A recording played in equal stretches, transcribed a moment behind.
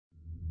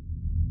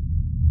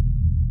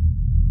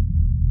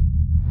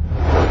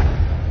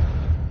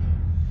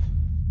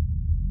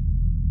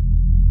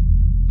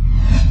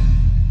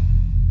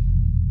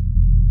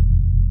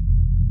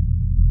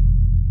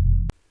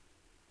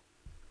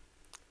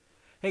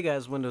Hey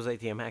guys, Windows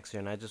ATM Hacks here,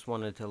 and I just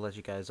wanted to let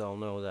you guys all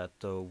know that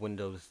the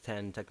Windows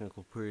 10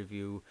 technical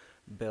preview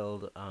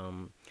build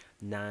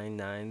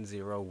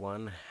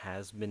 9901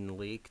 has been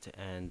leaked,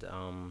 and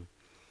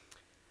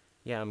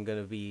yeah, I'm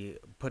going to be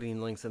putting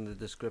links in the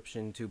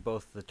description to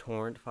both the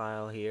torrent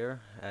file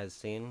here, as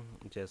seen.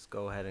 Just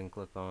go ahead and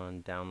click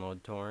on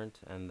download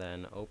torrent and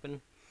then open,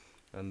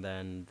 and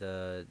then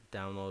the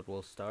download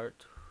will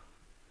start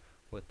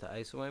with the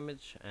ISO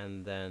image,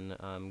 and then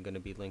I'm going to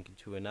be linking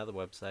to another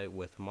website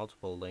with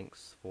multiple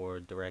links for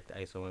direct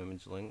ISO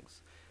image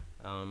links,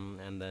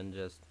 and then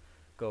just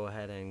go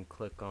ahead and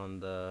click on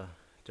the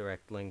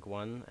direct link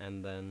one,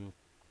 and then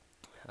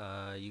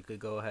you could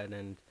go ahead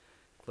and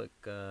click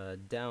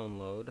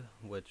download,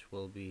 which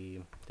will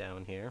be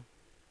down here.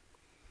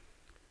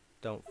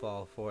 Don't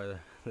fall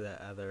for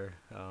the other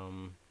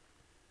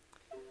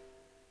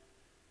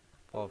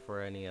fall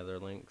for any other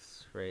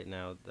links right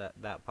now.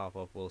 That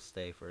pop-up will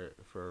stay for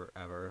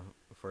forever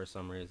for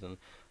some reason.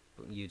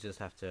 You just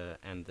have to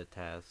end the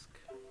task.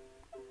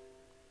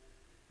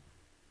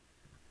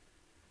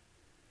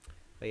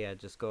 But yeah,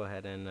 just go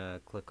ahead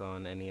and click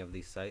on any of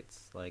these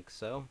sites like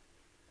so.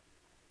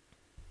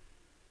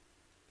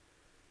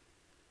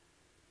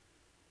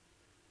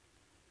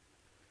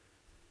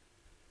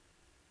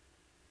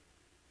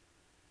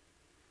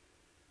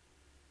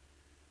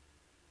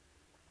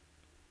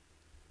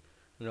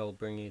 And it'll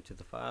bring you to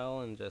the file,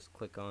 and just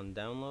click on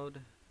download,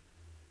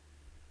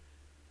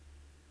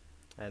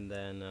 and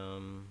then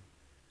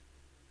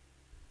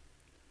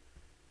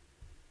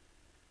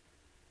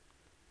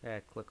yeah,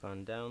 click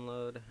on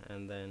download,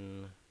 and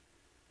then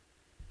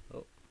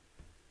oh,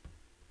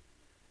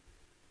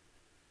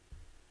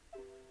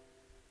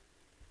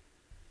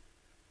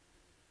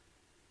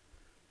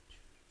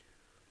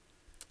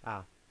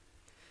 ah,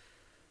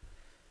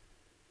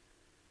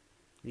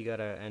 you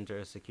gotta enter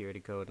a security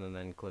code and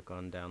then click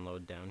on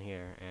download down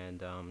here.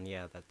 And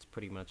yeah, that's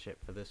pretty much it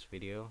for this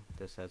video.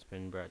 This has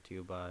been brought to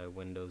you by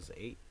Windows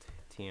 8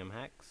 TM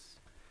Hacks.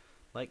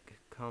 Like,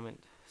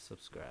 comment,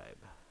 subscribe.